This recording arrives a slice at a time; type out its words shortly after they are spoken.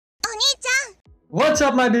What's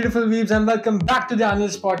up my beautiful weebs and welcome back to the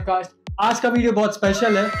Ani-Lyst Podcast. आज का video बहुत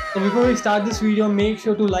special है, तो before we start this video, make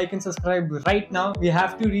sure to like and subscribe right now. We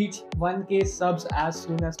have to reach 1k subs as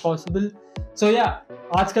soon as possible. So yeah,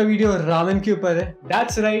 आज का video ramen के ऊपर है.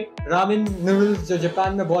 That's right, ramen noodles जो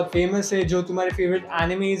Japan में बहुत famous है, जो तुम्हारे फेवरेट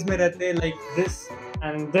एनिमेज में रहते हैं, like this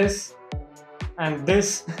and this and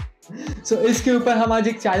this. So इसके ऊपर हम आज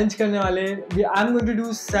एक चैलेंज करने वाले हैं. I'm going to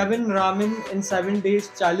do 7 ramen in 7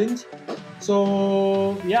 days challenge. So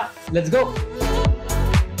yeah, let's go.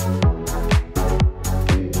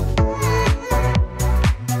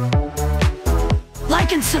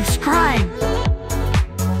 Like and subscribe.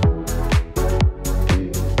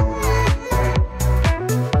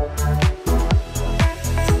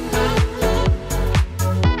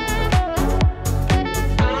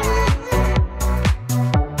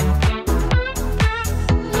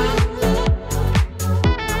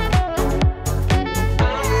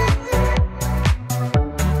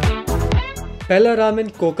 पहला रामेन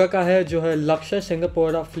कोका का है जो है लक्ष्य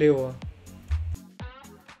सिंगापुर फ्लेवर.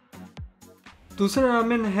 दूसरा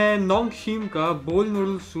रामेन है नोंगशीम का बोल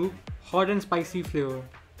noodle soup hot and spicy flavour.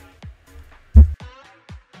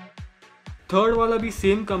 Third वाला भी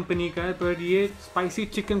सेम कंपनी का है पर ये स्पाइसी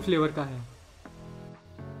चिकन फ्लेवर का है.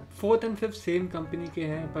 Fourth and fifth sem company के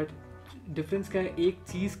हैं बट डिफरेंस क्या है, एक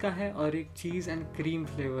चीज़ का है और एक चीज़ एंड क्रीम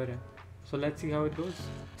फ्लेवर है. So let's see how it goes.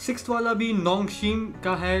 Sixth वाला भी नोंगशीम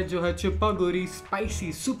का है जो है चिप्पा गोरी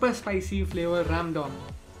स्पाइसी सुपर स्पाइसी फ्लेवर रैमडॉन.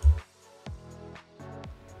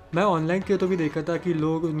 मैं ऑनलाइन के तो भी देखा था कि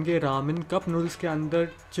लोग उनके रामेन कप नूडल्स के अंदर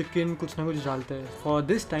चिकन कुछ ना कुछ डालते हैं. For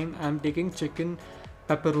this time I am taking chicken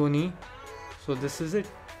pepperoni. So this is it.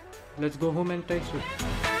 Let's go home and test it.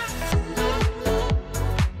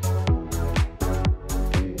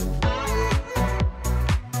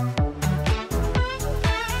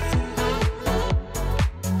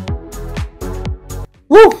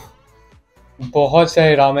 बहुत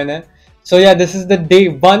सारे रामेन है. So yeah, this is the day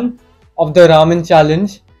 1 of the ramen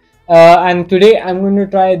challenge, and today I'm going to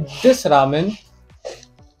try this ramen.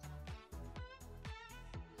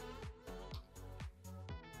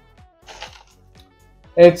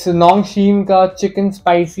 It's नोंगशीम का chicken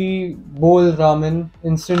spicy बोल ramen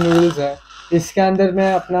instant noodles है. इसके अंदर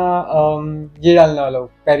मैं अपना ये डालने वाला हूँ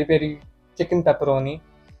peri peri chicken pepperoni.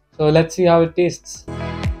 So let's see how it tastes.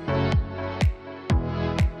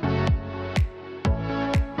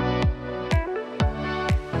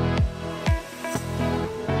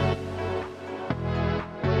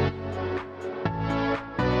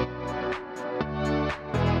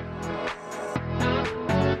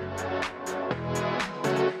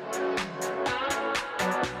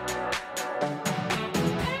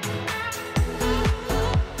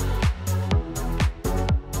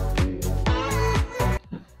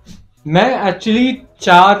 मैं एक्चुअली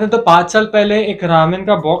 4 नहीं तो 5 साल पहले एक रामेन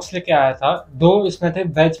का बॉक्स लेके आया था. 2 इसमें थे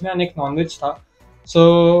वेज में और एक नॉन वेज था. So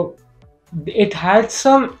it had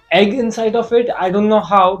some egg inside of it. I don't know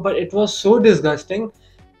how but it was so disgusting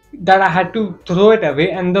that I had to throw it away.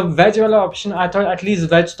 And the ways वाला option I thought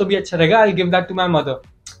at least veg तो भी अच्छा रहेगा. I give that to my mother.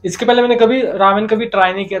 इसके पहले मैंने कभी ramen कभी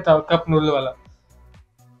ट्राई नहीं किया था कप नूडल वाला.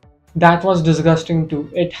 That was disgusting to.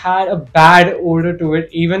 It had a bad order to it.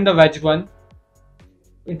 Even the ways one,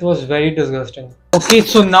 it was very disgusting. Okay,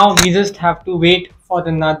 so now we just have to wait for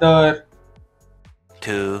another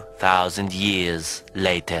 2,000 years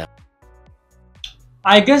later.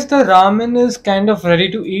 I guess the ramen is kind of ready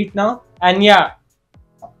to eat now. And yeah,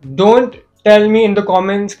 don't tell me in the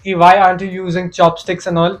comments ki why aren't you using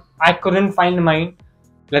chopsticks and all. I couldn't find mine.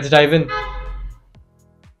 Let's dive in.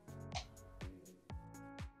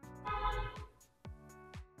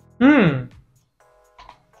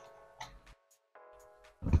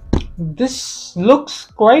 This looks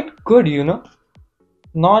quite good, you know.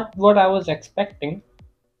 Not what I was expecting.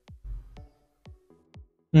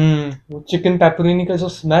 वो chicken pepperoni का जो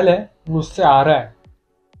smell है वो उससे आ रहा है.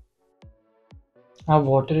 I have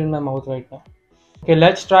water in my mouth right now. Okay,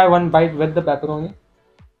 let's try one bite with the pepperoni.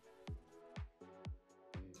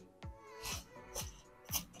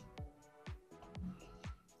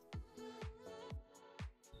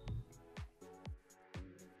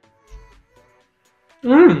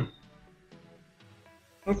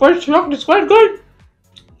 I'm quite shocked. It's quite good.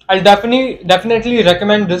 I'll definitely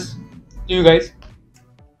recommend this to you guys.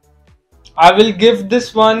 I will give this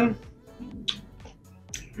one.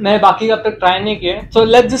 मैं बाकी का अब तक try नहीं किया. So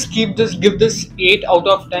let's just give this 8 out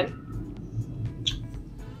of 10.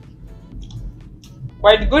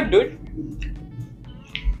 Quite good, dude.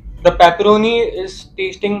 The pepperoni is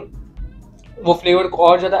tasting वो flavour को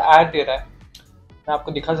और ज़्यादा ऐड दे रहा है. मैं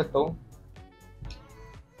आपको दिखा सकता हूँ.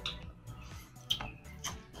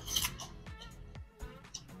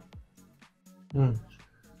 Mm.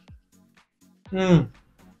 Mm.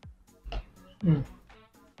 Mm.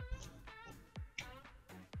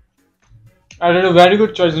 I did a very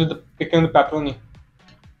good choice with picking the pepperoni.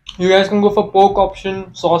 You guys can go for pork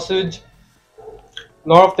option, sausage,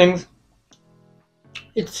 lot of things.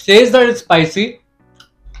 It says that it's spicy,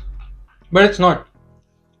 but it's not.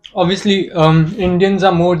 Obviously, Indians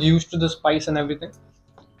are more used to the spice and everything.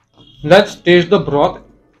 Let's taste the broth.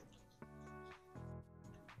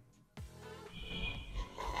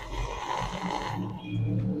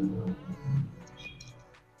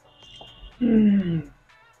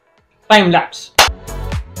 Time lapse.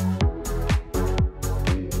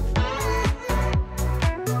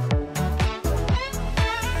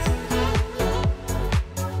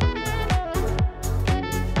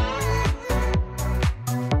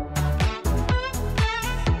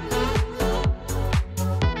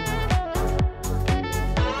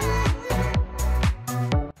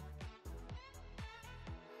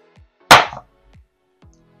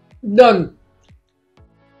 Done.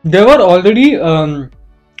 There were already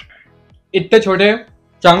इतने छोटे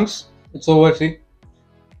chunks. It's over. See,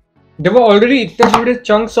 there were already इतने छोटे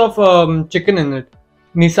chunks of chicken in it.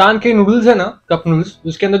 Nissan के noodles है ना, cup noodles,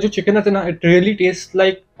 उसके अंदर जो chicken है ना, it really tastes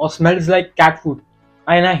like or smells like cat food.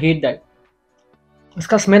 And I hate that.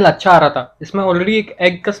 इसका smell अच्छा आ रहा था. इसमें already एक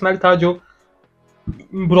egg का smell था जो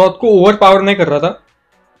broth को overpower नहीं कर रहा था.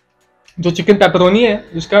 जो चिकन पेपरोनी है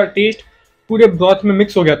उसका टेस्ट पूरे ब्रॉथ में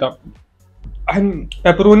मिक्स हो गया था.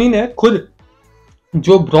 पेपरोनी ने खुद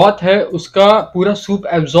जो ब्रॉथ है उसका पूरा सूप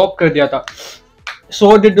एब्जॉर्ब कर दिया था.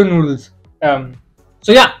 So did the noodles.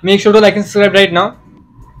 सो या, make sure to like and subscribe right now.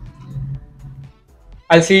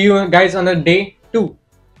 I'll see you guys on the day 2.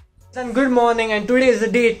 And good morning, and today is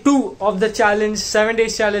the day 2 of the challenge, 7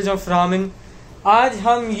 days challenge of ramen. आज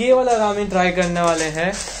हम ये वाला ramen try करने वाले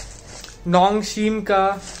हैं, नोंगशीम का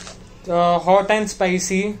hot and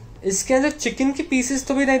spicy. इसके अंदर चिकन के पीसेस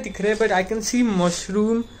तो भी नहीं दिख रहे, but I can see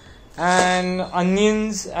mushroom and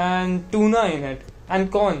onions and tuna in it and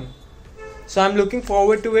corn. So I am looking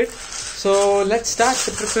forward to it. So let's start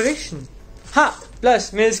the preparation. हाँ,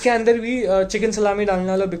 प्लस मैं इसके अंदर भी चिकन सलामी डालने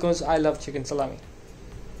वाला, because I love chicken salami.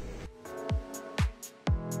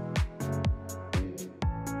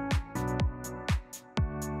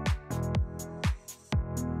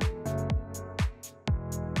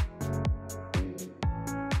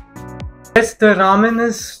 Yes, the ramen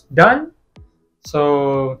is done. So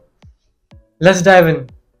let's dive in.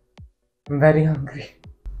 I'm very hungry.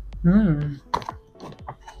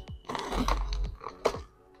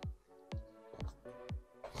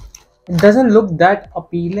 It doesn't look that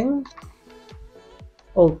appealing.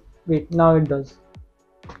 Oh wait, now it does.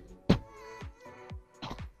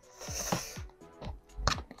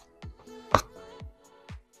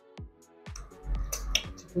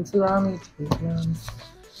 Chicken salami, chicken.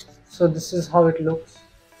 So this is how it looks.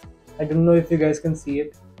 I don't know if you guys can see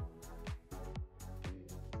it.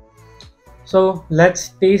 So let's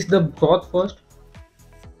taste the broth first.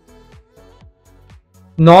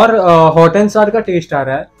 Nor hot and sour का taste आ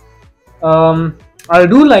रहा है. I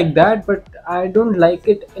do like that, but I don't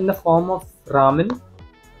like it in the form of ramen.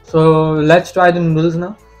 So let's try the noodles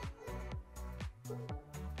now.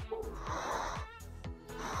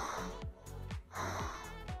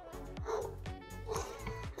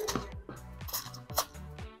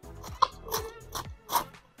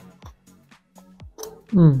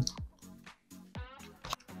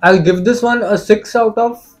 I'll give this one a 6 out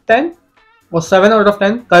of 10 or 7 out of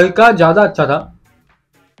 10. कल का ज़्यादा अच्छा था.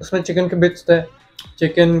 उसमें chicken के bits थे,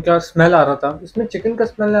 chicken का smell आ रहा था. इसमें चिकन का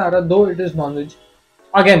स्मेल नहीं आ रहा, दो it is non veg.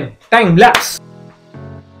 Again time lapse.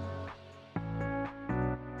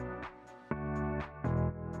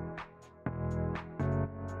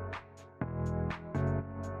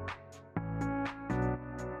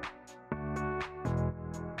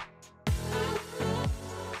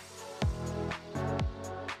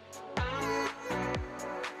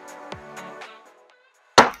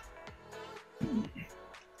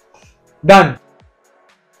 Done.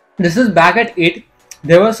 This is back at 8.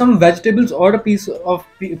 There were some vegetables or a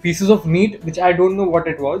pieces of meat which I don't know what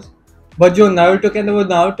it was. But जो Naruto के अंदर वो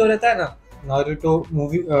Naruto रहता है ना, नारुतो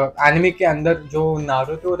मूवी एनिमे के अंदर जो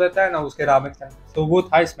नारुतो रहता है ना उसके रामेन के अंदर, तो वो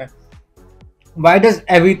था इसमें. Why does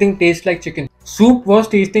everything taste like chicken? Soup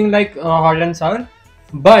was tasting like hot and sour,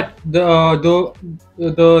 but the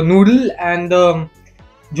noodle and the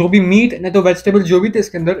जो भी meat नहीं तो vegetable जो भी थे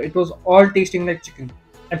इसके अंदर, it was all tasting like chicken.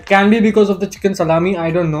 It can be because of the chicken salami, I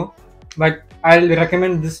don't know, but I'll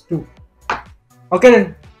recommend this too. Okay then,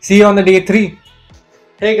 see you on the day 3.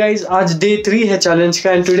 Hey guys, आज day 3 है challenge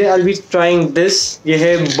का, and today I'll be trying this. ये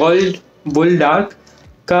है boiled bull dark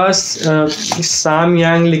इसका साम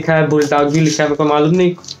यांग लिखा है, बुलटाग भी लिखा है, मेरे को मालूम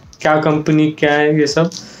नहीं क्या कंपनी क्या है ये सब,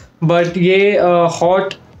 बट ये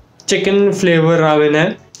हॉट चिकन फ्लेवर रामेन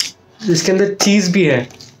है, इसके अंदर चीज़ भी है.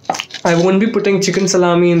 I won't be putting chicken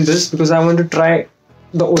salami in this because I want to try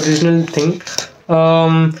the original thing.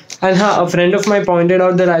 And a friend of mine pointed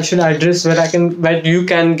out that I should address where you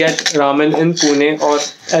can get ramen in Pune or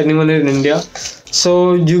anyone in India. So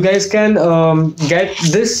you guys can get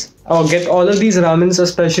this or get all of these ramens,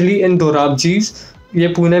 especially in Dorabji's. ये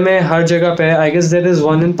पुणे में हर जगह पे है. I guess there is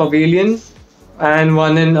one in Pavilion and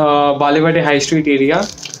one in Balewade High Street area.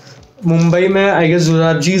 Mumbai में I guess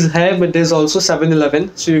डोराबजीज है, but there is also 7-Eleven,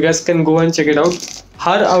 so you guys can go and check it out.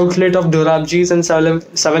 Her outlet of डोराबजीज and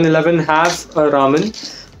 7-Eleven have ramen.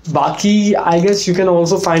 बाकी I guess you can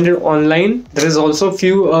also find it online. There is also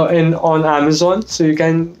few in on Amazon, so you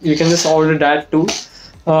can just order that to.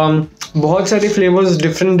 बहुत सारे flavours,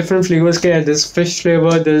 different flavours के है. This fish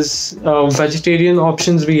flavour, this vegetarian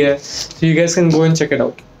options भी है, so you guys can go and check it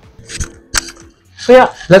out. So yeah,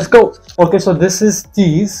 let's go. Okay, so this is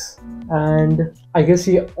cheese and I guess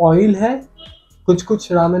ये oil है.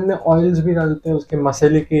 कुछ ramen में oils भी डालते हैं उसके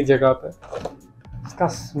मसाले की जगह पे. इसका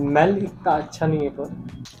स्मेल इतना अच्छा नहीं है पर.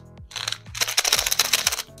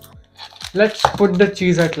 Let's put the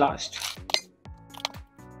cheese at last.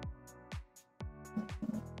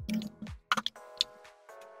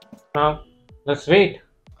 Now let's wait.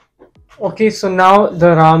 Okay, so now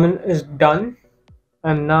the ramen is done.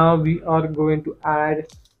 And now we are going to add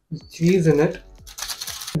cheese in it.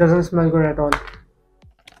 It doesn't smell good at all.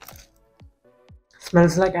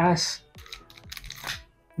 Smells like ass.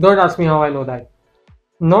 Don't ask me how I know that.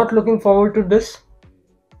 Not looking forward to this.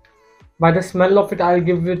 By the smell of it, I'll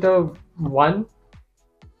give it a 1.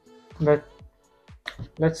 But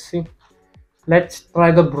let's see. Let's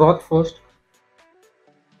try the broth first.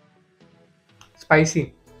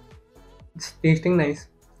 Spicy. It's tasting nice.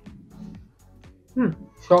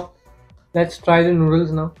 Sure. Let's try the noodles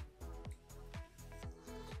now.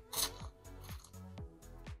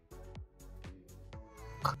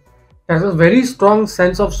 There's a very strong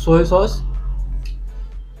sense of soy sauce.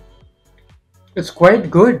 It's quite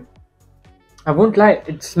good. I won't lie.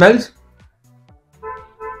 It smells.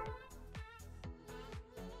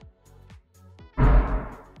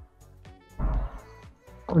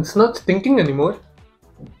 It's not stinking anymore.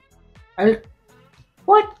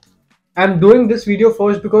 What? I'm doing this video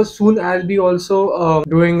first because soon I'll be also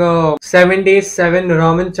doing a 7 days 7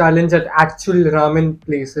 ramen challenge at actual ramen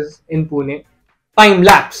places in Pune. Time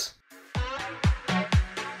lapse.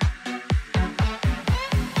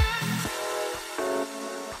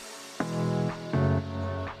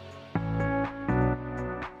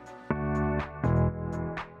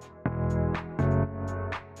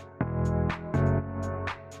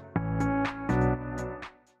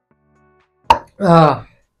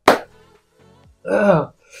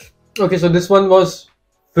 Okay, so this one was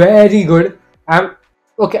very good.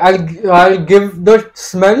 I'll give the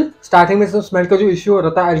smell. Starting में तो smell का जो issue हो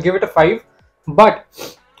रहा था, I'll give it a 5. But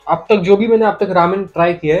अब तक जो भी मैंने अब तक रामेन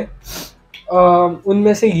ट्राई किया है,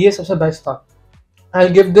 उनमें से ये सबसे बेस्ट था.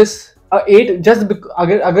 I'll give this a 8. Just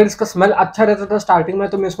अगर इसका स्मेल अच्छा रहता था स्टार्टिंग में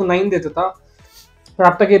तो मैं इसको 9 देता था, पर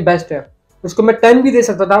अब तक ये बेस्ट है. इसको मैं 10 भी दे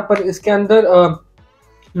सकता था, पर इसके अंदर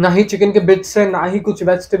ना ही चिकन के बिट्स है, ना ही कुछ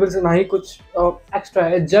वेजिटेबल्स है, ना ही कुछ एक्स्ट्रा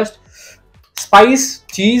है. जस्ट स्पाइस,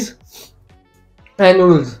 चीज and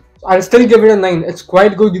noodles. I'll still give it a 9. It's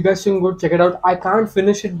quite good. You guys can go check it out. I can't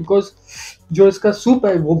finish it because जो इसका सूप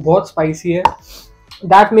है वो बहुत स्पाइसी है.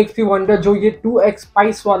 That makes me wonder जो ये 2x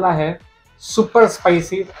स्पाइस वाला है, सुपर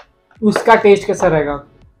स्पाइसी, उसका टेस्ट कैसा रहेगा.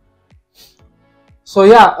 So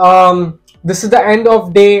yeah, this is the end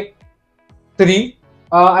of day 3.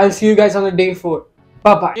 I'll see you guys on the day 4.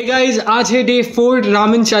 Bye-bye. Hey guys, आज है डे 4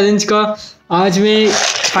 रामेन चैलेंज का. आज मैं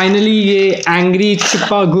फाइनली ये एंग्री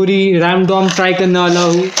चिप्पा गुरी रैमडॉम ट्राई करने वाला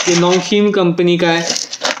हूँ. ये नॉन्गखीम कंपनी का है.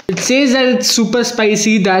 It says that it's super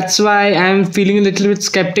spicy, that's why I am feeling a little bit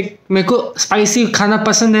sceptic. मेरे को स्पाइसी खाना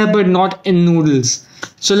पसंद है but not in noodles.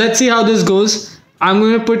 So let's see how this goes. I am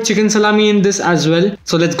going to put chicken salami in this as well.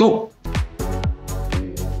 So let's go.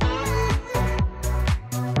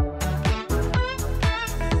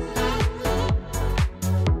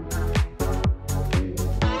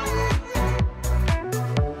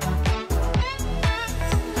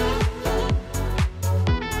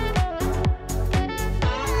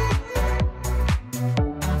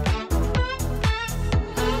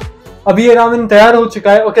 अभी ये ramen तैयार हो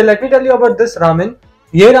चुका है. Okay, let me tell you about this ramen.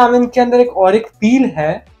 ये ramen के अंदर एक और एक पील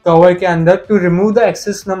है कवर के अंदर to remove the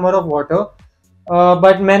access number of water,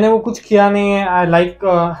 but मैंने वो कुछ किया नहीं है. I like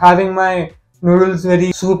having my noodles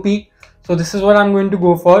very Supi, So this is what I'm going to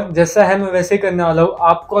go for. जैसा है मैं वैसे करने वाला हूँ.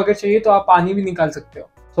 आपको अगर चाहिए तो आप पानी भी निकाल सकते हो.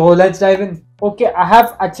 So let's dive in. Okay, I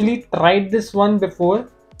have actually tried this one before,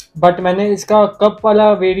 but मैंने इसका कप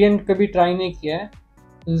वाला वेरिएंट कभी ट्राई नहीं किया है.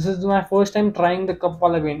 This is my first time trying the cup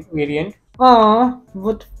वाला वेरिएंट.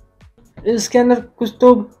 But इसके अंदर कुछ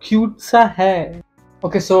तो क्यूट सा है.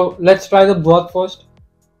 Okay, so let's try the broth first.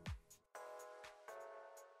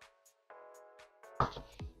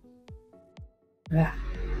 Yeah.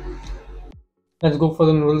 Let's go for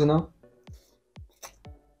the noodles now.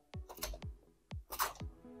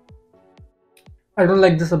 I don't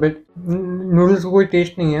like this a bit. Noodles को कोई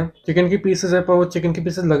test नहीं है. चिकन की पीसेस है पर वो चिकन की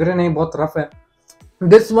पीसेस लग रहे नहीं, बहुत रफ है.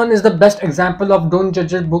 This one is the best example of don't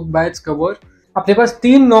judge a book by its cover. अपने पास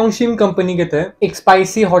 3 नॉन्गशिम कंपनी के थे. एक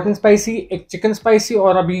स्पाइसी, हॉट एंड स्पाइसी, एक चिकन स्पाइसी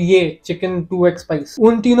और अभी ये चिकन 2x स्पाइस.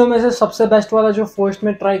 उन तीनों में से सबसे बेस्ट वाला जो फर्स्ट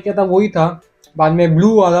में ट्राई किया था वही था. बाद में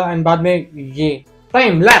ब्लू वाला एंड बाद में ये.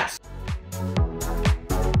 Time lapse.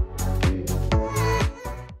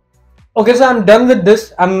 Okay, so I'm done with this.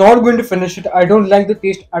 I'm not going to finish it. I don't like the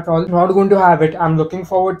taste at all. Not going to have it. I'm looking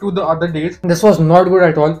forward to the other days. This was not good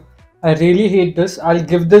at all. I really hate this. I'll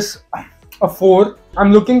give this a 4.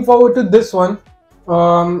 I'm looking forward to this one.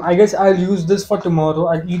 I guess I'll use this for tomorrow.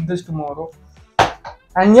 I'll eat this tomorrow.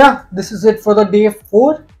 And yeah, this is it for the day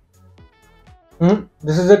 4.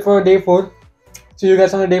 This is it for day 4. See you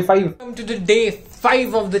guys on the day 5. Welcome to the day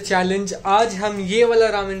 5 of the challenge. आज हम ये वाला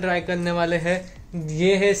ramen try करने वाले हैं.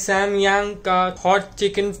 ये है Sam यांग का हॉट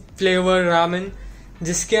चिकन फ्लेवर रामेन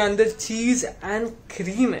जिसके अंदर चीज एंड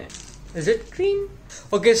क्रीम है. Is it cream?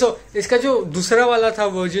 ओके, सो इसका जो दूसरा वाला था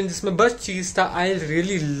वर्जन जिसमें बस चीज था, I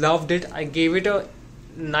really loved it. I gave it a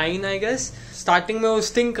 9 I guess. Starting में वो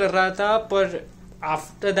स्टिंग कर रहा था पर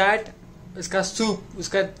आफ्टर दैट इसका सूप,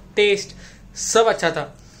 उसका टेस्ट सब अच्छा था.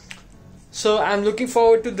 सो I am looking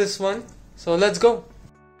forward to this one. So let's go.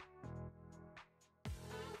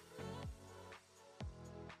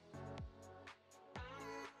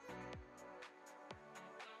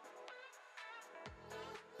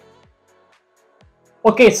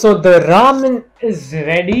 Okay, so the ramen is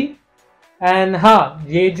ready and हाँ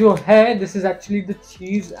ये जो है this is actually the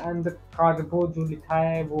cheese and the carbo जो लिखा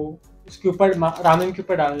है वो उसके ऊपर रामेन के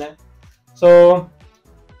ऊपर डालना है. So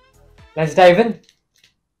let's dive in.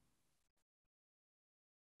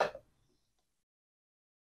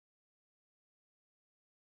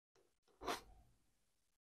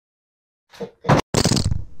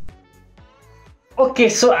 Okay,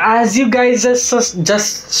 so as you guys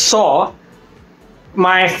just saw,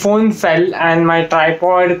 my phone fell and my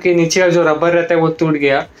tripod के नीचे का जो रबर रहता है वो टूट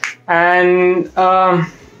गया. And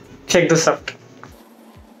check this out.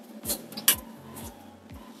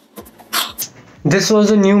 This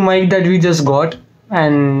was a new mic that we just got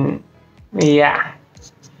and yeah.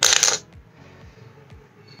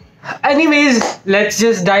 Anyways, let's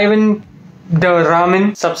just dive in the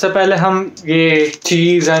ramen. सबसे पहले हम ये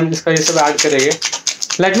cheese and इसका ये सब ऐड करेंगे.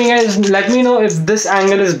 Let me know if this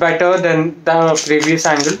angle is better than the previous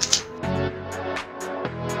angle.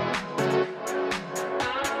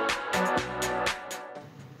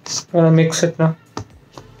 Gonna mix it now.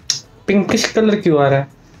 Pinkish color क्यों आ रहा है?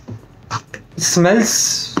 It smells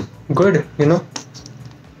good, you know.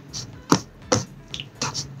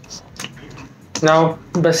 Now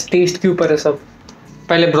बस taste के ऊपर है सब.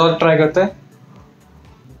 पहले broth try करते हैं.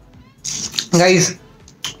 Guys,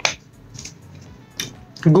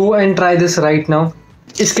 go and try this right now.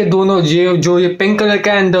 इसके दोनों जो ये पिंक कलर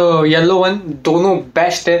का एंड येलो वन दोनों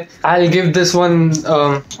बेस्ट है. I'll give this one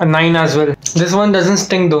a 9 as well. This one doesn't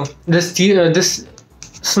stink though. This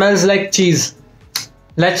smells like cheese.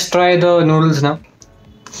 Let's try the noodles now.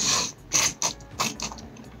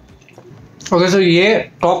 Okay, so ये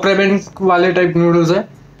top Ramon वाले type noodles है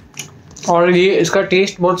और ये इसका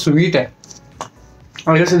test बहुत sweet है.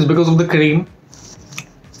 I guess it's because of the cream,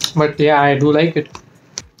 but yeah, I do like it.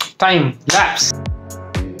 Time lapse.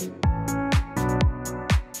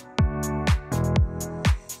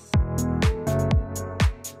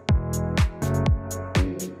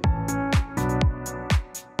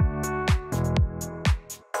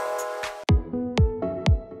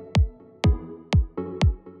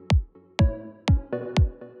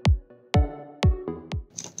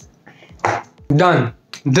 Done.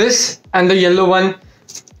 This and the yellow one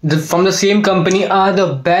from the same company are the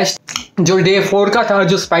best. जो day 4 का था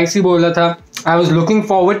जो spicy बोला था, I was looking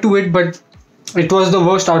forward to it but it was the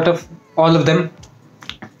worst out of all of them.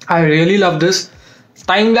 I really love this.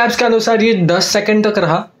 Time lapse के अनुसार ये 10 second तक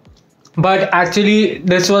रहा but actually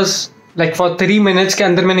this was like for 3 minutes के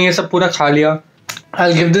अंदर मैंने ये सब पूरा खा लिया.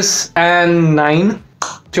 I'll give this an 9.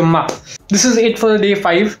 Chumma. This is it for the day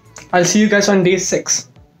 5. I'll see you guys on day 6.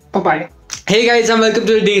 Bye bye. Hey guys, and welcome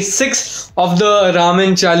to day 6 of the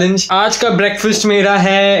ramen challenge. आज का breakfast मेरा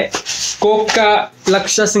है कोक का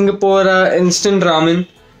लक्षा Singapore instant ramen.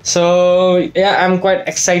 So yeah, I'm quite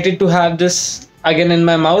excited to have this again in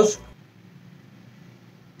my mouth.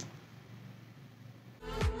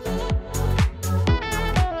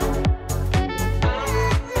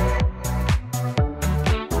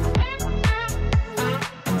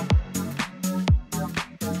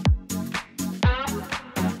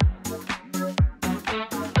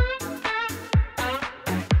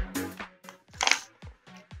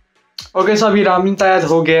 Okay so अभी ramen तैयार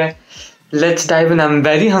हो गया है. Let's dive in. I am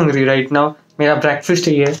very hungry right now. मेरा ब्रेकफास्ट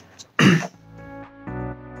ही है.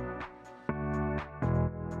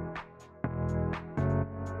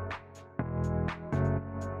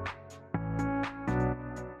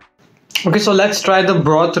 Okay so let's try the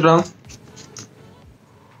broth now.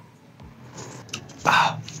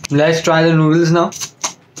 Let's try the noodles now.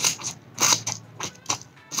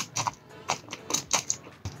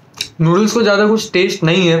 Noodles को ज़्यादा कुछ टेस्ट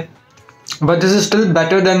नहीं है, but this is still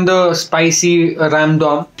better than the spicy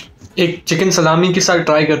रैमडॉम. एक chicken salami के साथ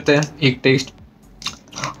ट्राई करते हैं एक test.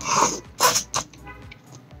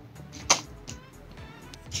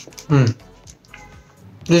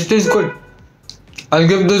 This taste good. I'll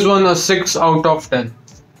give this one a 6 out of 10.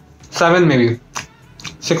 7 maybe.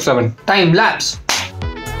 6, 7. Time lapse.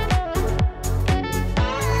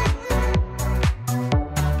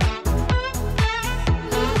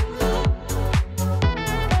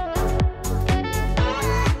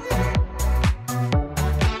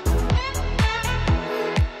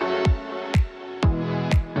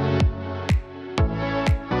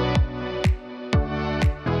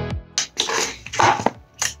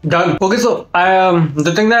 Done. Okay, so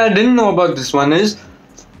the thing that I didn't know about this one is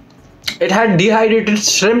it had dehydrated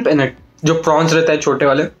shrimp in it. जो prawns रहता है छोटे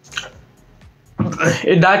वाले.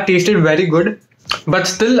 That tasted very good. But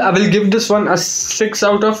still, I will give this one a 6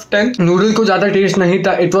 out of 10. Noodle को ज़्यादा taste नहीं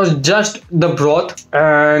था. It was just the broth.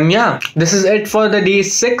 And yeah, this is it for the day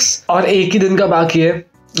 6. और एक ही दिन का बाकी है.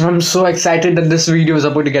 I'm so excited that this video is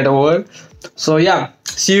about to get over. So yeah,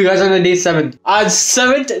 see you guys on the day 7. आज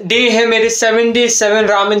 7th day है मेरे 7 day 7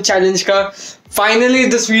 ramen challenge का. Finally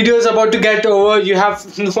this video is about to get over. You have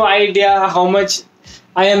no idea how much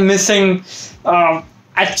I am missing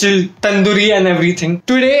actual tandoori and everything.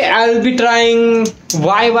 Today I'll be trying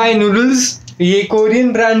YY noodles. ये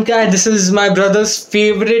Korean brand का है. This is my brother's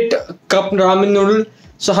favorite cup ramen noodle.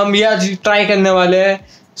 So हम ये आज try करने वाले हैं.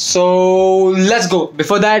 So let's go.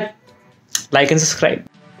 Before that, like and subscribe.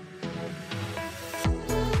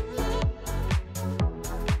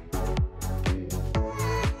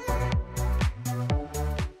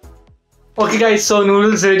 Okay guys, so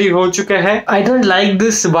noodles ready हो चुके हैं. I don't like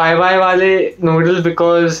this YY वाले noodles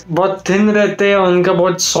because बहुत thin रहते हैं. उनका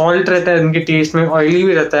बहुत salt रहता है. उनके taste में oily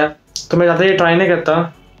भी रहता है. तो मैं ज़्यादा ये try नहीं करता.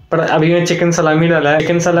 पर अभी मैं चिकन सलामी डाला है.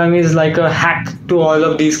 Chicken salami is like a hack to all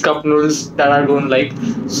of these cup noodles that I don't like.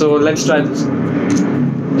 So let's try this.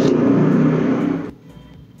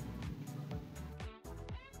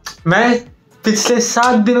 मैं पिछले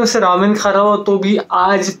 7 दिनों से रामेन खा रहा हूँ, तो भी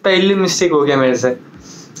आज पहली मिस्टेक हो गया मेरे से.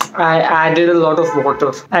 I added a lot of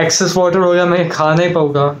water. Excess water हो गया. मैं खा नहीं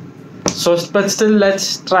पाऊंगा. So but still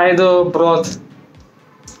let's try the broth.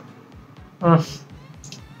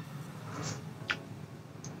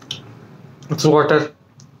 It's water.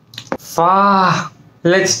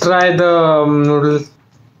 Let's try the noodle.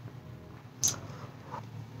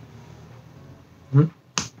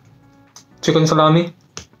 Chicken salami.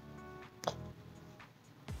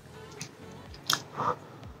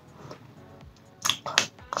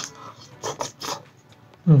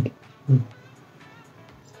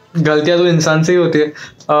 गलतियां तो इंसान से ही होती है.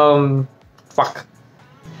 Fuck.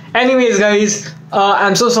 Anyways guys,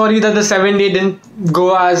 I'm so sorry that the 7 day didn't go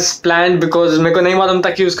as planned because मेरे को नहीं मालूम था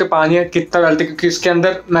कि उसके पानी कितना डालते, क्योंकि उसके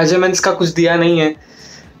अंदर measurements का कुछ दिया नहीं है.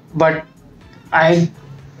 But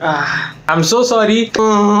I'm so sorry.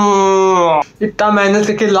 इतना मेहनत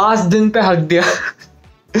करके लास्ट दिन पे हक दिया.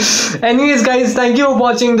 Anyways guys, thank you for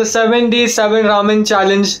watching the 7 day 7 ramen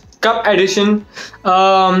challenge cup edition.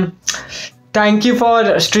 Thank you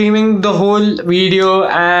for streaming the whole video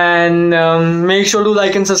and make sure to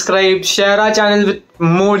like and subscribe. Share our channel with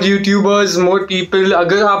more YouTubers, more people.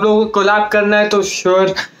 अगर आप लोगों को collab करना है तो sure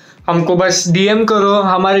हमको बस DM करो.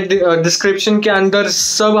 हमारे description के अंदर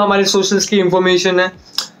सब हमारे socials की information है.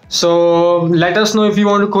 So let us know if you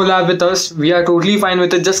want to collab with us. We are totally fine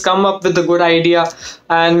with it. Just come up with a good idea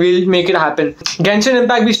and we'll make it happen. Genshin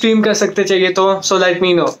Impact भी stream कर सकते चाहिए तो. So let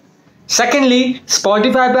me know. Secondly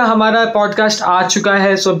Spotify पे हमारा podcast आ चुका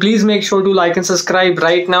है, so please make sure to like and subscribe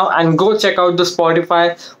right now and go check out the Spotify.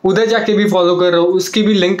 उधर जाके भी फॉलो कर रहे हो, उसकी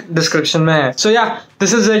भी लिंक डिस्क्रिप्शन में है. सो या,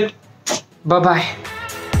 this is it. Bye bye.